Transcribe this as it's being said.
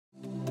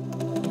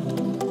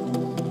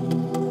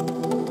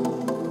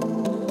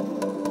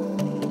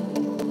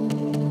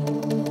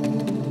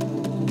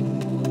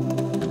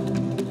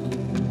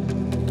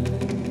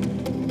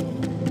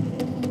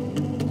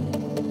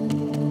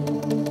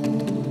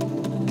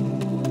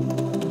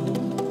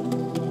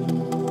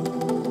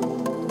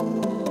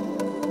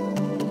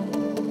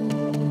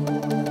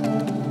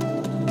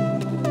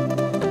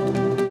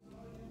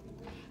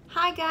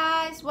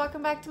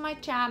back to my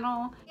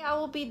channel. I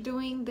will be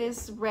doing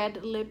this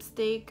red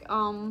lipstick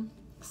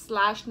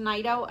slash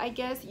night out, I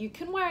guess. You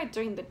can wear it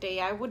during the day.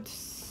 I would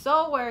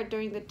so wear it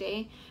during the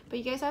day, but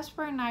you guys asked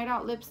for a night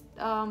out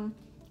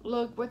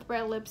look with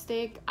red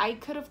lipstick. I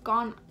could have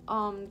gone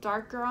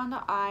darker on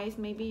the eyes,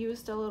 maybe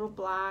used a little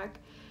black,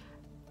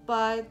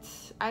 but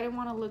I didn't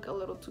want to look a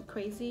little too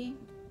crazy.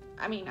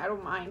 I mean, I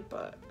don't mind,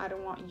 but I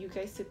don't want you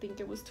guys to think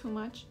it was too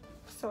much.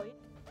 So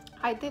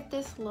I did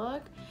this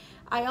look.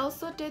 I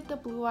also did the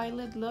blue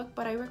eyelid look,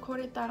 but I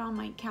recorded that on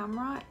my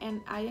camera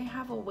and I didn't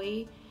have a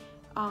way,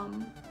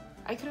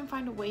 I couldn't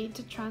find a way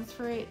to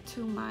transfer it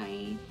to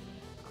my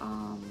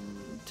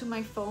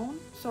phone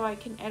so I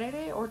can edit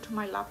it, or to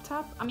my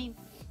laptop. I mean,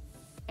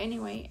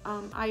 anyway,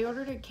 I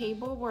ordered a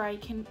cable where I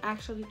can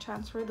actually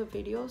transfer the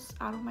videos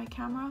out of my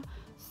camera,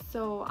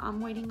 so I'm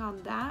waiting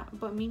on that.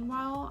 But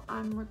meanwhile,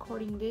 I'm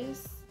recording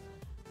this.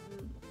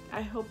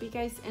 I hope you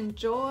guys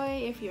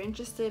enjoy. If you're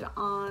interested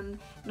on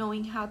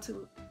knowing how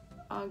to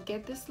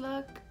get this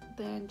look,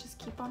 then just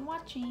keep on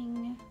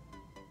watching.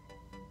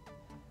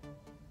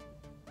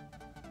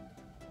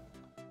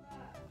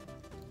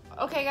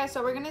 Okay guys,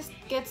 so we're gonna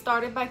get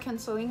started by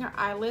concealing our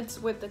eyelids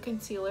with the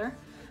concealer.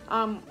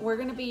 We're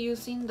gonna be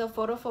using the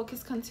Photo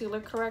Focus Concealer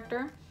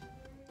Corrector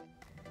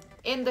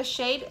in the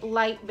shade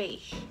Light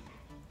Beige.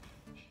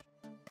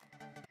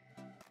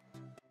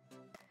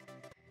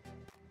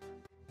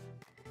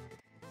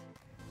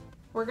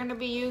 We're gonna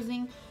be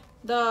using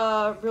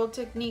the Real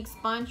Technique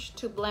sponge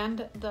to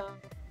blend the...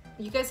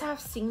 You guys have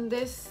seen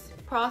this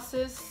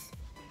process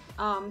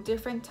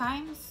different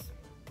times,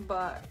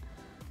 but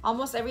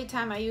almost every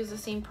time I use the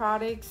same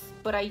products,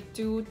 but I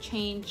do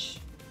change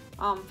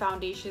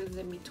foundations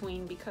in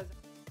between because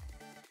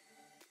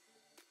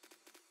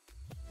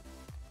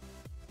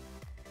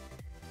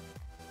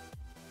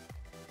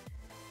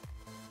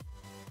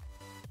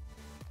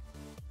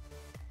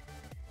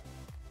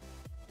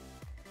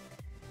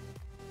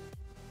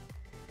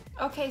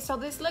okay, so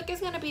this look is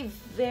gonna be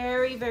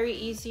very, very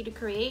easy to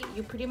create.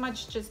 You pretty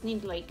much just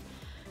need like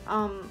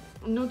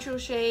neutral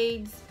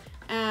shades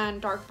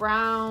and dark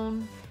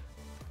brown.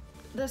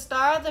 The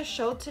star of the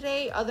show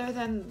today, other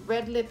than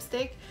red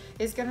lipstick,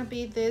 is gonna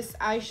be this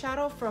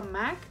eyeshadow from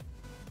MAC,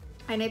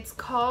 and it's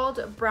called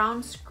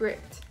Brown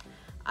Script.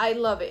 I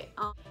love it.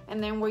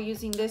 And then we're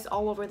using this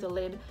all over the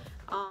lid.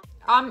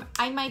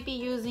 I might be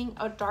using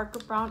a darker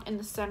brown in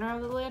the center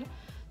of the lid.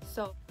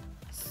 So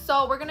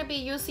we're gonna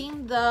be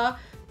using the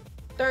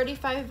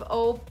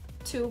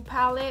 3502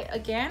 palette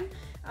again.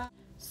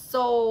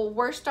 So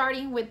we're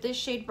starting with this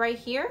shade right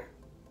here.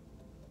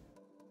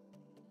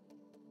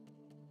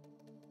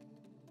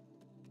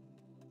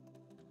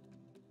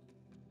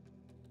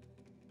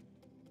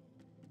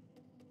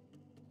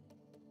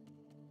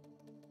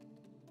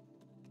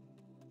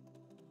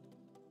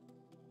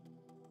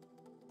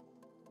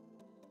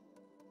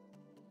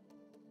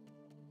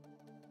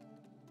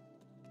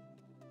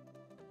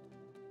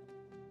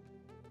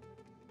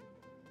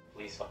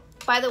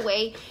 By the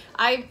way,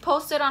 I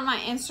posted on my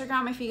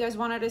Instagram if you guys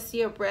wanted to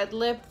see a red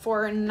lip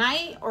for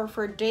night or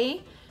for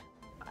day.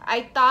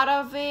 I thought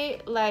of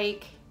it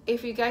like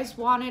if you guys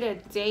wanted a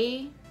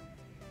day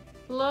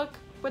look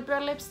with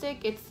red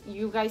lipstick,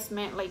 you guys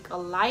meant like a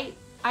light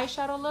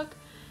eyeshadow look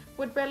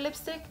with red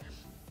lipstick.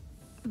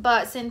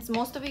 But since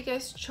most of you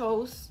guys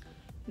chose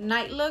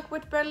night look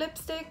with red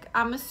lipstick,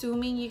 I'm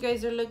assuming you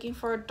guys are looking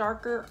for a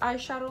darker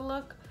eyeshadow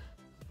look.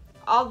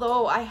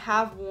 Although I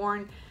have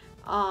worn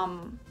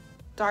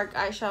dark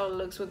eyeshadow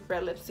looks with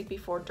red lipstick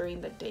before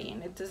during the day,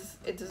 and it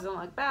doesn't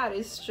look bad.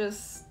 It's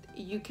just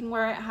you can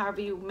wear it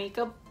however you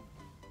makeup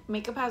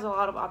has a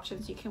lot of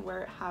options. You can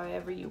wear it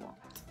however you want.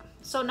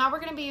 So now we're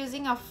going to be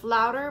using a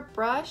flatter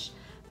brush,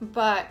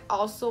 but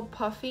also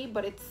puffy,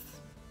 but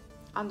it's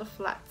on the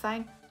flat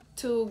side,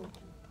 to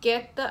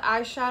get the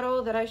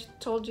eyeshadow that I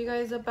told you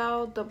guys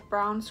about, the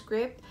Brown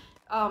Script,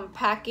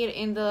 pack it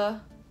in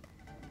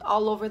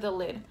all over the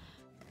lid.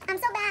 I'm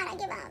so bad, I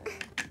give up.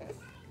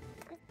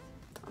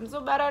 I'm so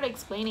bad at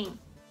explaining.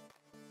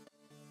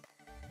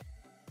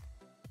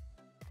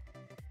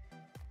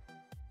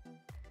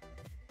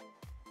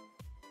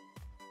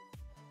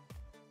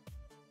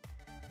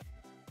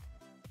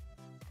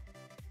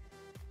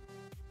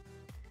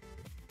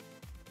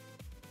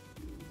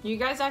 You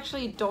guys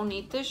actually don't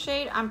need this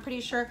shade. I'm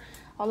pretty sure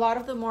a lot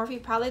of the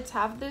Morphe palettes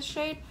have this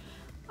shade.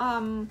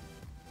 But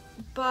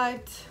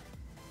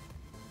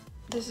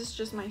this is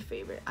just my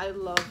favorite. I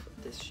love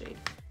this shade.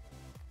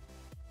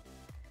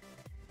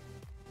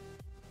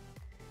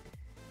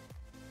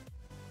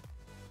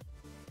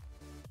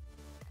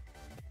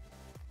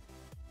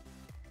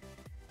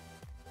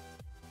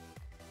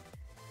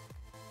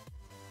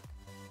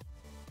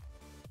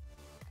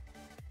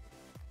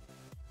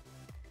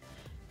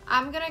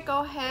 I'm gonna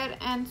go ahead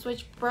and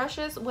switch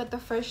brushes with the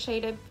first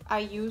shade I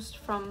used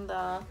from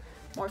the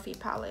Morphe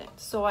palette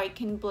so I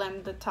can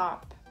blend the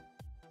top.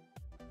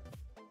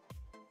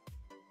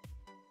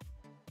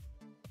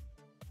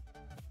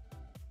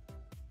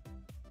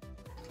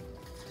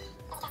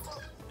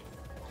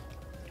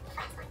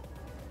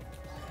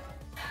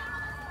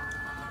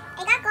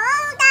 It got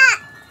cold!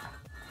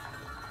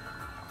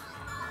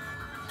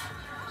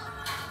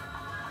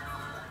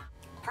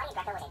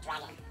 her was a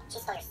dragon. She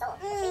stole your soul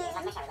for 3 years.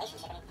 That's my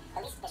relationship. I mean,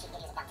 the least that she could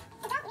give you is a dump.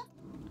 A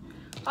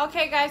dump?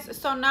 Okay, guys.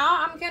 So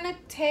now I'm gonna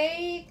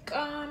take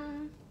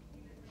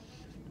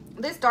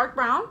this dark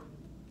brown.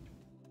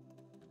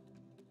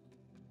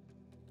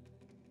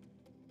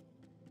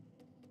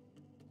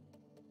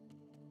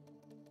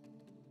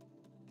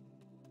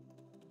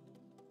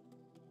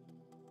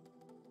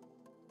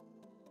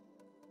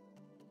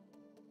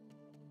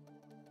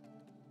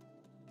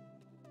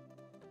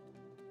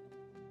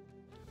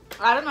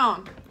 I don't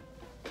know.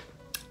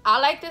 I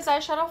like this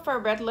eyeshadow for a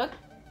red look,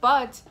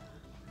 but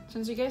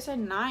since you guys said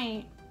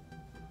night,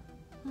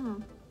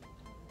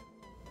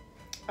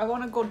 I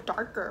want to go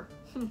darker.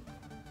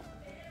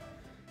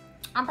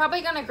 I'm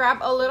probably gonna grab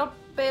a little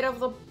bit of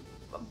the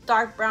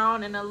dark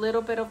brown and a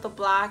little bit of the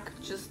black.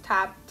 Just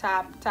tap,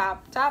 tap,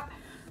 tap, tap.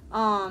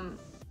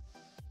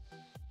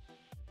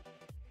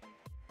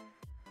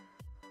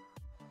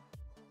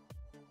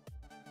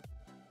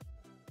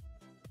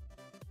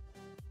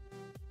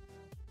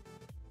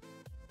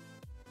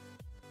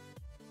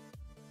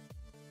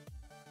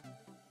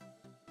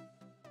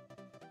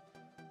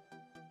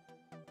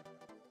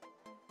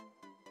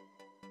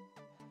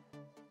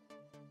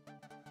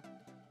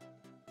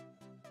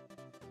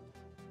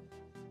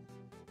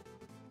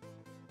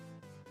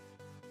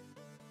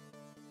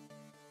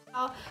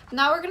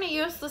 Now we're gonna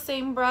use the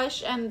same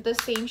brush and the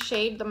same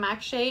shade, the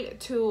MAC shade,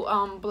 to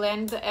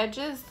blend the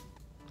edges.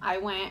 I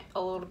went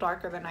a little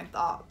darker than I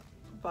thought,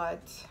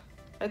 but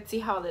let's see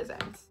how this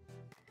ends.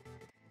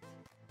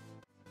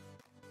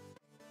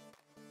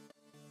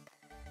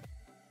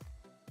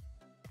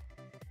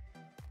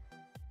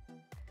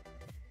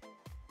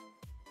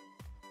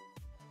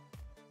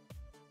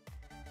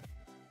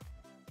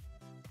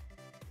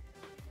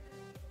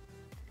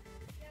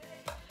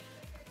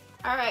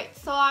 Alright,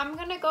 so I'm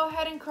gonna go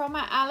ahead and curl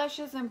my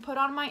eyelashes and put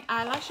on my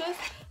eyelashes.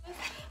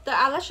 The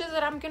eyelashes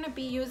that I'm gonna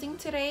be using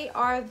today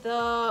are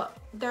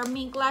they're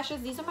Mink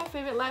lashes. These are my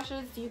favorite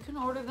lashes. You can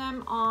order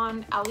them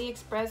on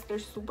AliExpress. They're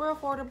super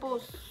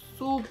affordable,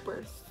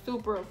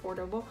 super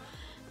affordable.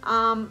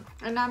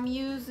 And I'm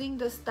using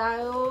the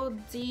style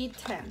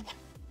D10.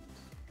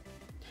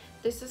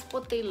 This is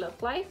what they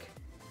look like.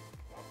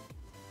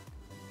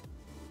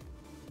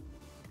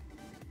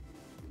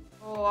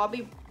 Oh, I'll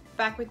be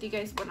back with you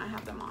guys when I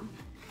have them on.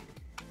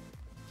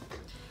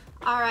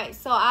 Alright,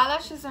 so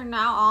eyelashes are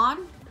now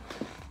on.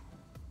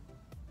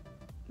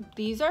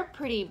 These are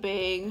pretty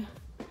big.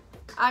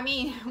 I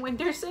mean, when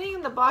they're sitting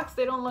in the box,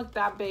 they don't look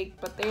that big,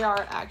 but they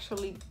are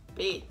actually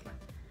big.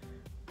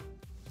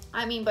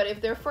 I mean, but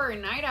if they're for a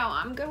night out,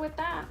 I'm good with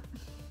that.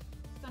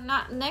 So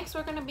next,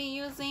 we're going to be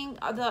using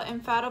the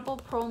Infallible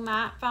Pro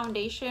Matte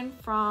Foundation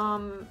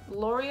from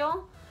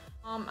L'Oreal.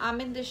 I'm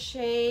in the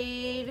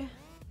shade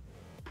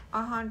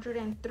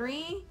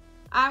 103.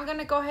 I'm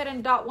gonna go ahead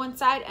and dot one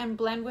side and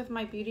blend with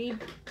my beauty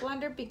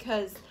blender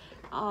because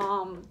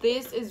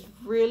this is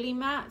really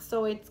matte,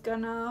 so it's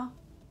gonna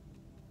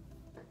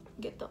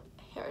get the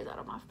hairs out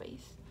of my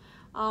face.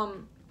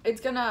 It's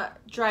gonna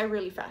dry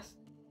really fast.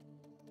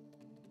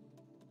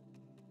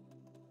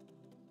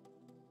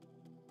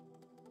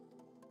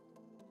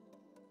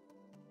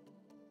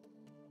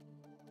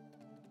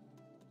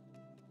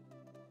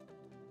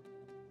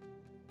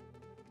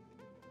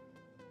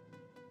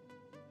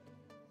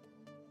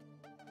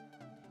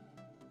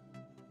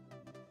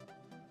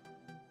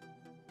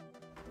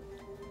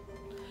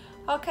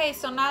 Okay,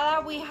 so now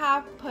that we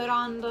have put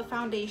on the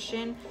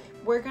foundation,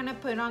 we're gonna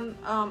put on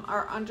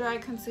our under eye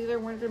concealer.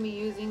 We're gonna be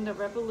using the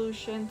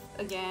Revolution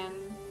again,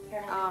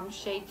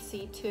 shade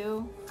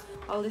C2.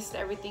 I'll list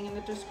everything in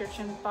the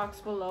description box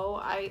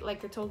below.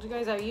 Like I told you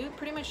guys, I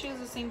pretty much use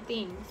the same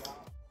things.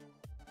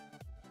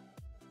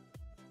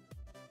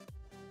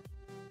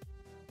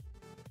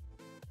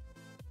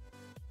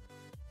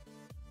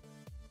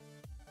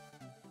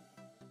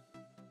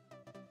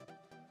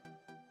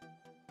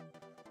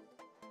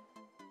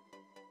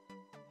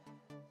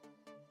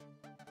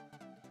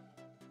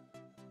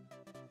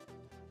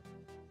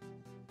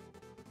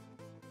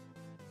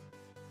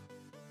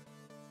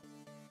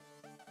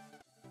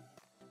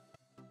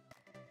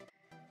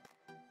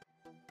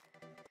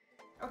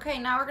 Okay,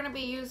 now we're going to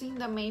be using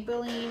the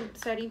Maybelline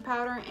setting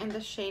powder in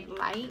the shade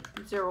Light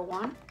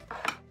 01.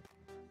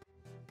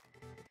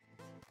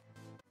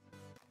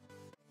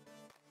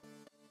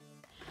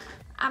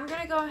 I'm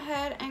going to go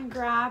ahead and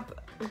grab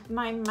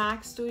my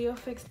MAC Studio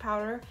Fix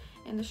powder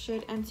in the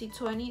shade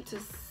NC20 to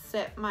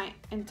set my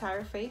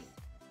entire face.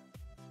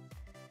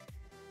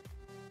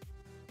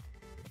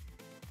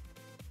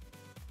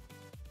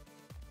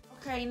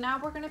 Okay, now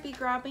we're going to be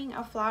grabbing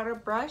a flatter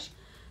brush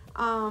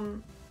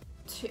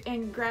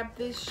and grab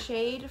this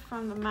shade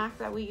from the MAC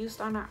that we used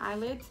on our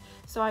eyelids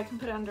so I can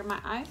put it under my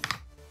eyes.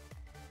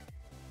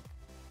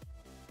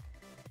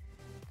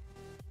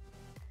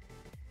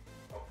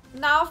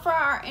 Now for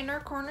our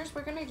inner corners,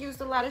 we're going to use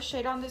the lightest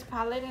shade on this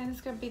palette, and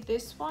it's going to be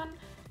this one,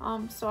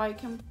 so I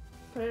can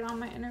put it on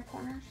my inner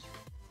corners.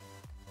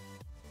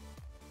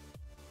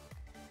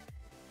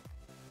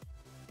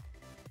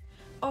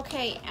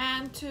 Okay,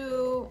 and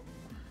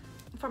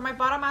For my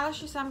bottom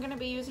eyelashes, I'm gonna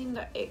be using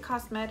the It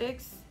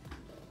Cosmetics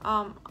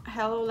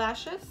Hello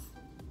Lashes.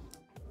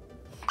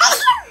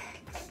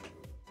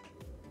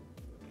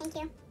 Thank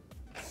you.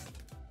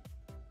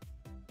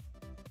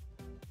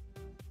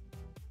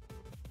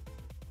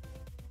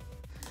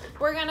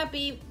 We're gonna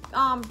be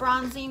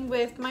bronzing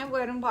with my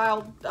Wet n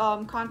Wild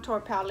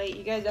contour palette.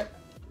 You guys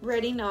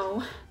already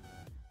know.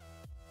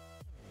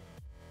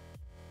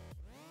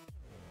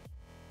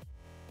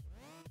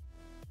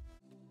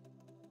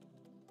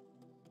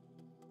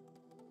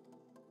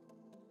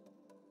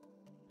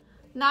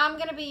 Now I'm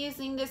gonna be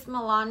using this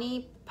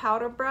Milani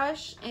powder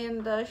brush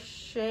in the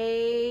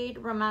shade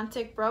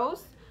Romantic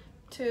Rose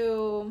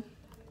to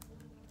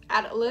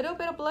add a little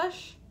bit of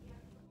blush.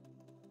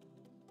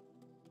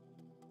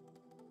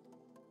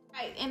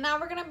 Right, and now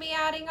we're gonna be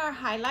adding our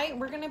highlight.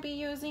 We're gonna be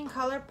using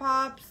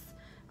Colourpop's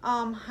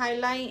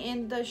highlight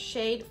in the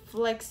shade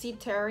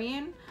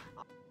Flexitarian.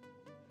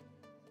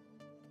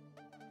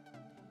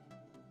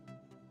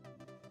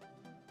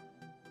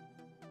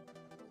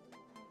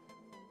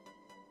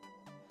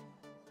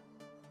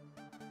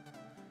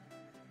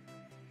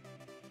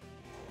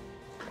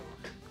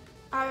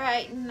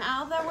 Alright,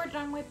 now that we're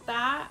done with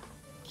that,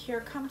 here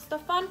comes the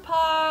fun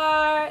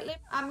part.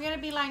 I'm going to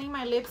be lining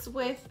my lips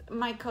with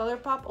my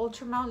Colourpop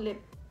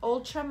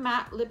Ultra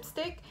Matte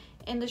Lipstick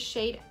in the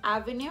shade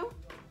Avenue.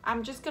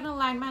 I'm just going to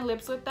line my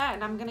lips with that,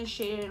 and I'm going to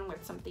shade it in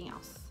with something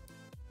else.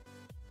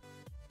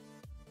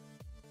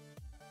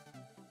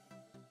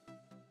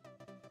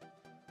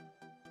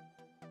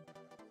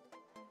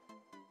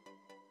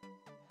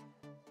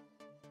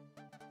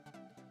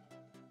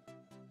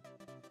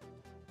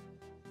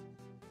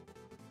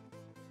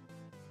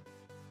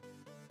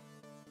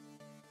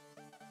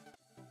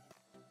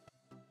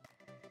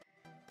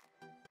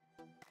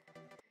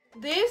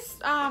 This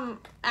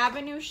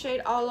Avenue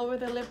shade all over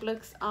the lip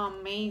looks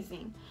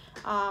amazing,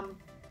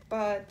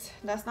 but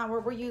that's not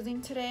what we're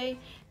using today.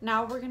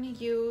 Now we're gonna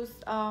use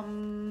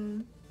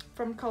from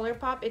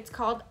Colourpop. It's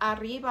called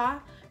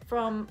Arriba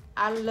from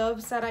I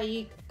Love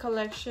Sarai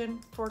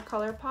collection for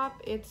Colourpop.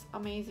 It's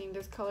amazing.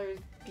 This color is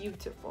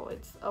beautiful.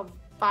 It's a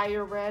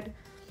fire red.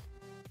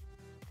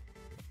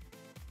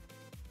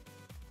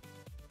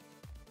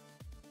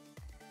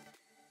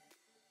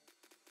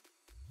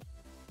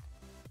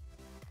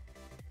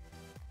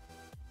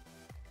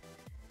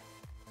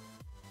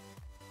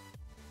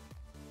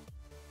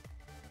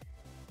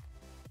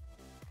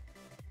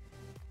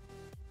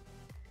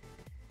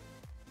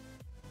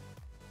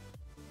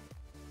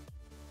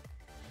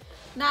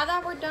 Now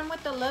that we're done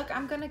with the look,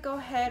 I'm gonna go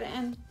ahead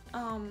and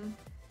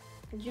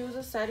use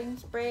a setting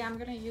spray. I'm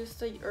gonna use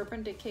the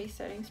Urban Decay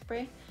setting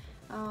spray.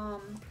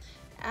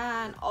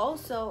 And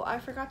also, I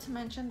forgot to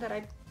mention that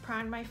I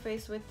primed my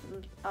face with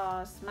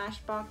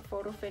Smashbox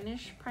Photo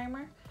Finish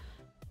Primer.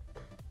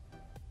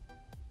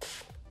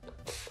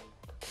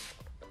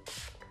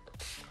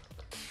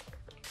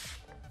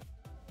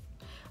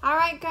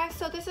 Alright guys,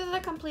 so this is a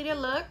completed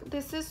look.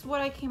 This is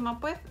what I came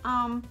up with.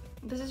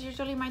 This is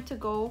usually my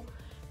to-go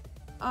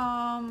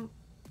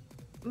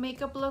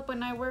makeup look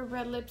when I wear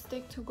red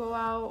lipstick to go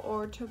out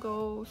or to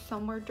go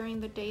somewhere during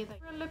the day.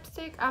 Like red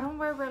lipstick, I don't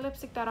wear red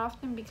lipstick that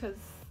often because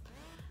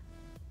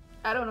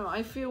I don't know,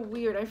 I feel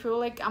weird. I feel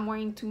like I'm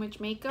wearing too much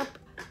makeup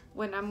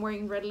when I'm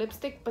wearing red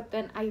lipstick, but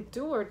then I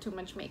do wear too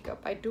much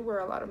makeup. I do wear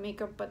a lot of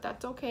makeup, but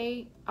that's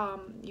okay.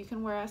 You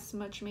can wear as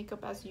much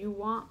makeup as you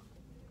want.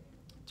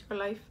 It's your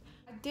life.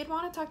 I did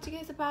want to talk to you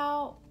guys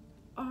about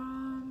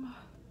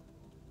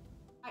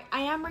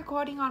I am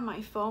recording on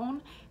my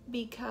phone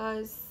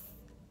because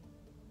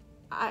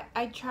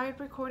I tried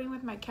recording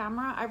with my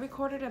camera. I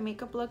recorded a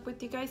makeup look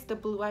with you guys, the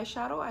blue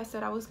eyeshadow. I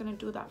said I was gonna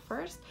do that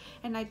first,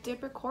 and I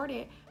did record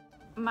it.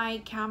 My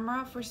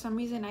camera, for some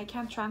reason, I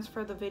can't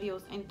transfer the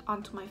videos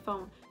onto my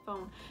phone.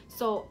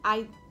 So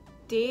I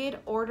did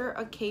order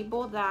a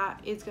cable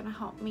that is gonna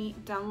help me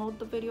download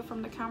the video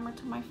from the camera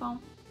to my phone.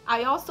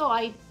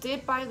 I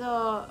did buy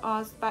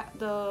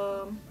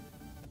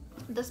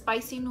the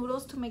spicy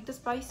noodles to make the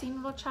spicy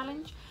noodle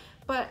challenge,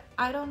 but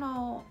I don't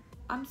know,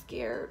 I'm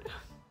scared.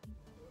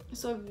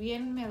 Soy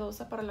bien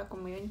miedosa para la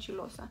comida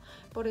enchilosa.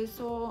 Por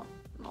eso,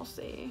 no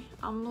sé,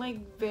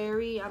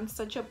 I'm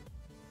such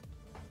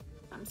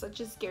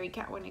a scary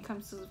cat when it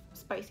comes to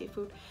spicy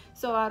food.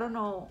 So I don't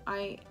know,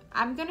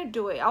 I'm gonna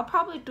do it. I'll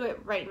probably do it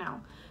right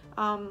now.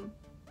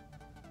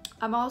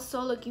 I'm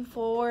also looking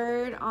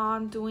forward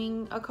on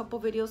doing a couple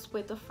videos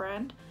with a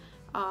friend.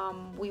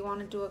 We want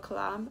to do a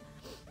collab.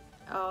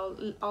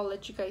 I'll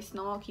let you guys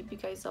know. I'll keep you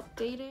guys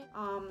updated.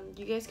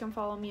 You guys can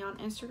follow me on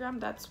Instagram.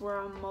 That's where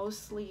I'm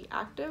mostly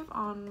active,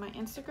 on my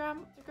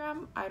Instagram.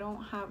 I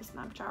don't have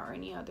Snapchat or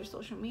any other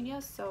social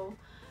media, so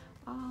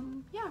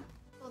yeah.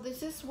 So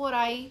this is what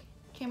I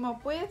came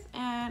up with,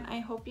 and I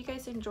hope you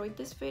guys enjoyed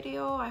this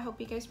video. I hope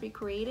you guys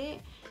recreate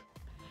it.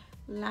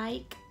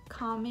 Like,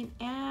 comment,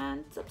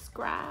 and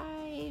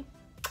subscribe.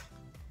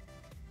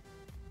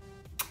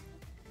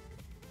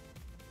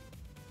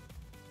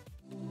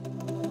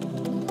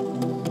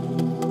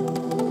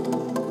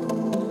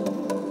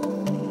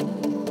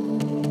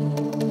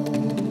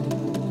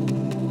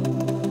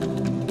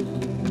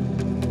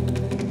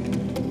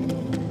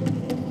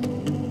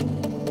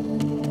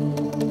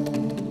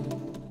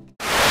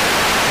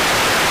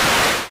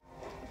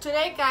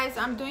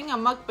 I'm doing a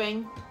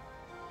mukbang.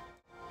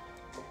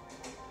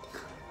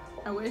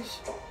 I wish.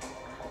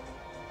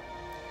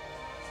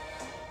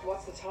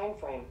 What's the time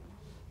frame?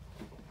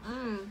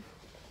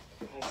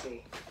 I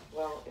see.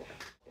 Well,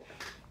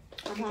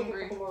 I'm I think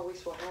hungry. a couple more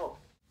weeks will help.